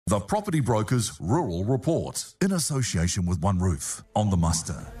The Property Brokers Rural Report, in association with One Roof on the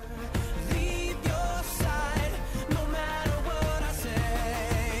Muster.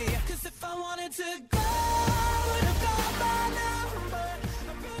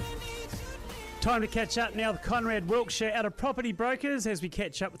 Time to catch up now with Conrad Wilkshire out of Property Brokers as we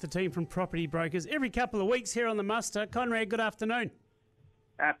catch up with the team from Property Brokers every couple of weeks here on the Muster. Conrad, good afternoon.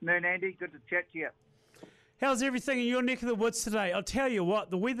 Afternoon, Andy. Good to chat to you. How's everything in your neck of the woods today? I'll tell you what,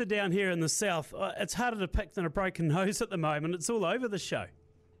 the weather down here in the south, it's harder to pick than a broken nose at the moment. It's all over the show.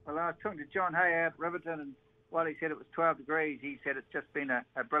 Well, I was talking to John Hay out at Riverton, and while he said it was 12 degrees, he said it's just been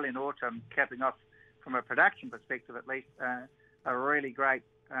a brilliant autumn, capping off, from a production perspective at least, a really great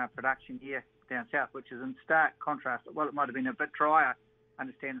production year down south, which is in stark contrast. Well, it might have been a bit drier, I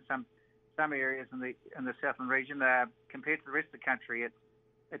understand, in some areas in the southern region compared to the rest of the country.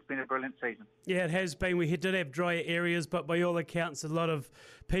 It's been a brilliant season. Yeah, it has been. We did have drier areas, but by all accounts, a lot of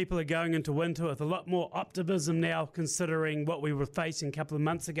people are going into winter with a lot more optimism now, considering what we were facing a couple of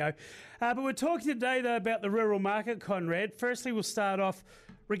months ago. But we're talking today, though, about the rural market, Conrad. Firstly, we'll start off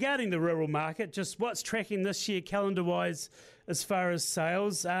regarding the rural market, just what's tracking this year calendar-wise as far as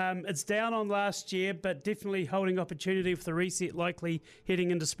sales. It's down on last year, but definitely holding opportunity for the reset likely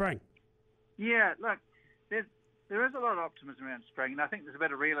heading into spring. Yeah, look, there is a lot of optimism around spring, and I think there's a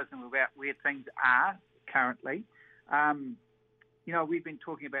bit of realism about where things are currently. We've been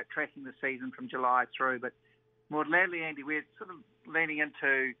talking about tracking the season from July through, but more lately, Andy, we're sort of leaning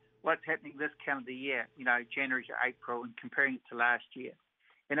into what's happening this calendar year, January to April, and comparing it to last year.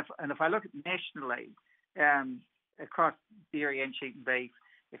 And if I look at nationally, across dairy and sheep and beef,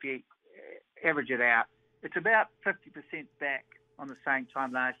 if you average it out, it's about 50% back on the same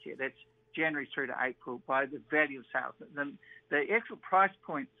time last year. That's January through to April by the value of sales. The actual price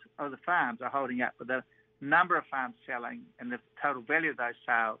points of the farms are holding up, but the number of farms selling and the total value of those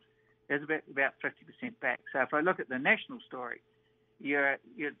sales is about 50% back. So if I look at the national story, you're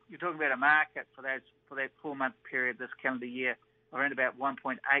talking about a market for that 4-month period this calendar year around about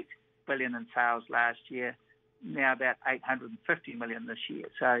 1.8 billion in sales last year, now about 850 million this year.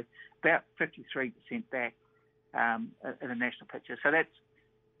 So about 53% back in the national picture. So that's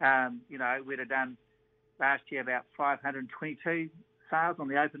we'd have done last year about 522 sales on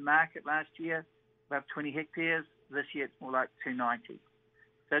the open market last year, about 20 hectares. This year it's more like 290.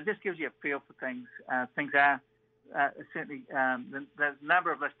 So it just gives you a feel for things. Things are certainly, the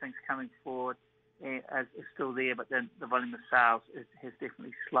number of listings coming forward is still there, but then the volume of sales has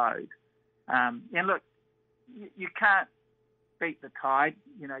definitely slowed. And look, you can't beat the tide.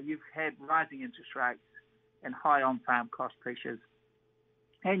 You've had rising interest rates and high on-farm cost pressures.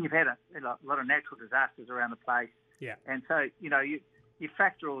 And you've had a lot of natural disasters around the place. Yeah. And so, you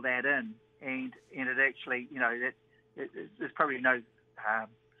factor all that in, and it actually, there's probably no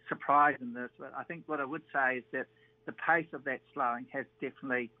surprise in this. But I think what I would say is that the pace of that slowing has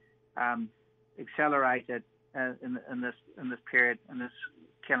definitely accelerated in this period, in this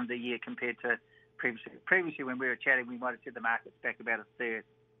calendar year compared to previously. Previously, when we were chatting, we might have said the market's back about a third.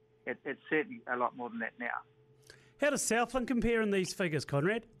 It's certainly a lot more than that now. How does Southland compare in these figures,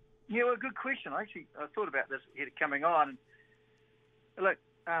 Conrad? Yeah, well, good question. I thought about this here coming on. Look,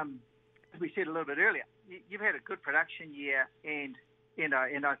 as we said a little bit earlier, you've had a good production year, and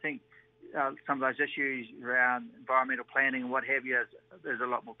I think some of those issues around environmental planning and what have you, there's a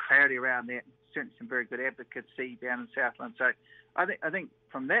lot more clarity around that. Certainly some very good advocacy down in Southland. So I think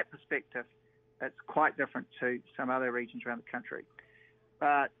from that perspective, it's quite different to some other regions around the country.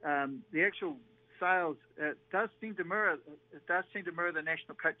 But the actual sales does seem to mirror the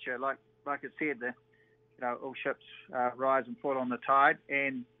national picture. Like I said, all ships rise and fall on the tide,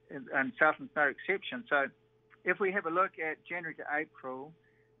 and Southland's no exception. So if we have a look at January to April,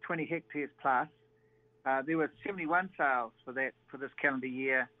 20 hectares plus, there were 71 sales for this calendar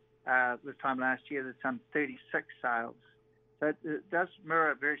year. This time last year, there's some 36 sales. So it does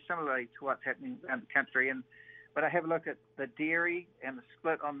mirror very similarly to what's happening around the country. But I have a look at the dairy and the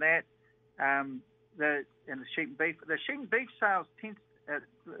split on that. The sheep and beef. The sheep and beef sales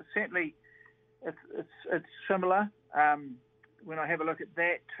certainly it's similar. When I have a look at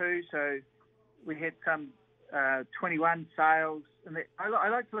that too, so we had some 21 sales, and I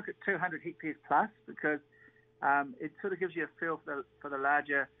like to look at 200 hectares plus because it sort of gives you a feel for the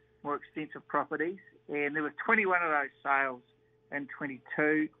larger, more extensive properties. And there were 21 of those sales in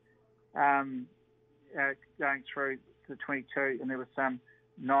 22, going through to 22, and there were some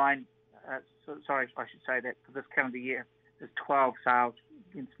 9. Sorry, I should say that for this calendar year, there's 12 sales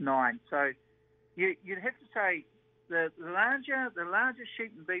against 9. So you'd have to say the larger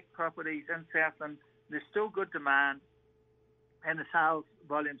sheep and beef properties in Southland, there's still good demand. and the sales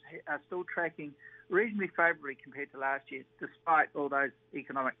volumes are still tracking reasonably favourably compared to last year, despite all those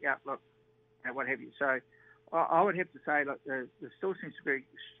economic outlook and what have you. So I would have to say, look, there still seems to be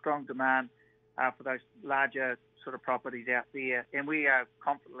strong demand for those larger sort of properties out there, and we are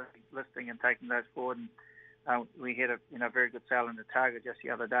confidently listing and taking those forward. And we had a very good sale in the Target just the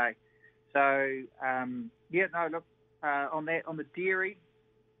other day. So on the dairy,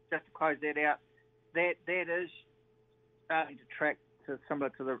 just to close that out, that is starting to track to similar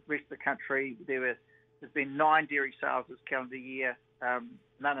to the rest of the country. There's been 9 dairy sales this calendar year,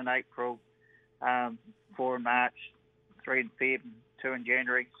 none in April, 4 in March, 3 in Feb, and 2 in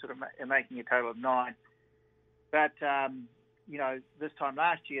January, sort of making a total of 9. But this time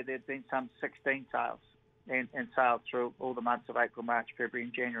last year there'd been some 16 sales and sales through all the months of April, March, February,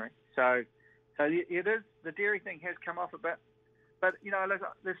 and January. So it is, the dairy thing has come off a bit, but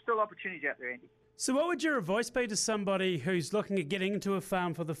there's still opportunities out there, Andy. So what would your advice be to somebody who's looking at getting into a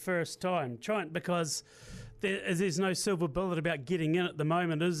farm for the first time? Because there's no silver bullet about getting in at the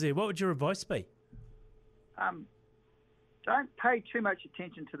moment, is there? What would your advice be? Don't pay too much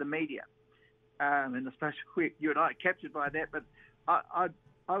attention to the media. And especially you and I are captured by that. But I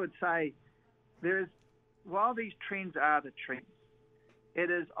would say while these trends are the trends, it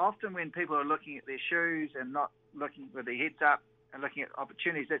is often when people are looking at their shoes and not looking with their heads up and looking at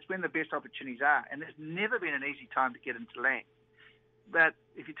opportunities, that's when the best opportunities are. And there's never been an easy time to get into land. But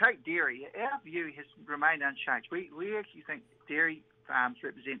if you take dairy, our view has remained unchanged. We actually think dairy farms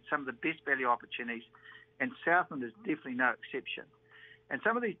represent some of the best value opportunities, and Southland is definitely no exception. And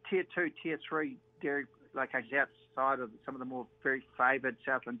some of these Tier 2, Tier 3 dairy locations outside of some of the more very favoured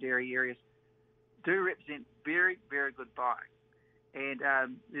Southland dairy areas do represent very, very good buying. And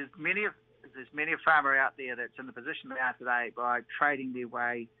there's many a farmer out there that's in the position they are today by trading their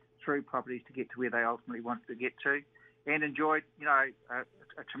way through properties to get to where they ultimately want to get to, and enjoyed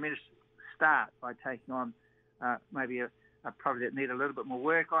a tremendous start by taking on maybe a property that needed a little bit more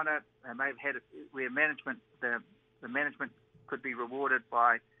work on it, and may have had it where the management could be rewarded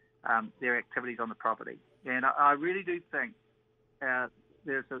by their activities on the property. And I really do think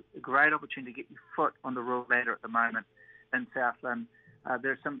there's a great opportunity to get your foot on the rural ladder at the moment in Southland.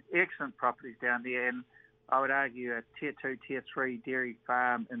 There's some excellent properties down there, and I would argue a Tier 2, Tier 3 dairy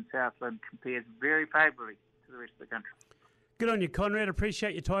farm in Southland compares very favourably to the rest of the country. Good on you, Conrad.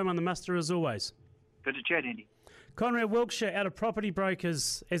 Appreciate your time on the muster as always. Good to chat, Andy. Conrad Wilkshire out of Property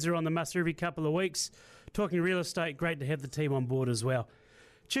Brokers, as they're on the muster every couple of weeks, talking real estate. Great to have the team on board as well.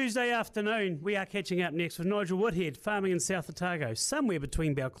 Tuesday afternoon, we are catching up next with Nigel Woodhead, farming in South Otago, somewhere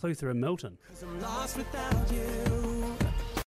between Balclutha and Milton. 'Cause I'm lost without you.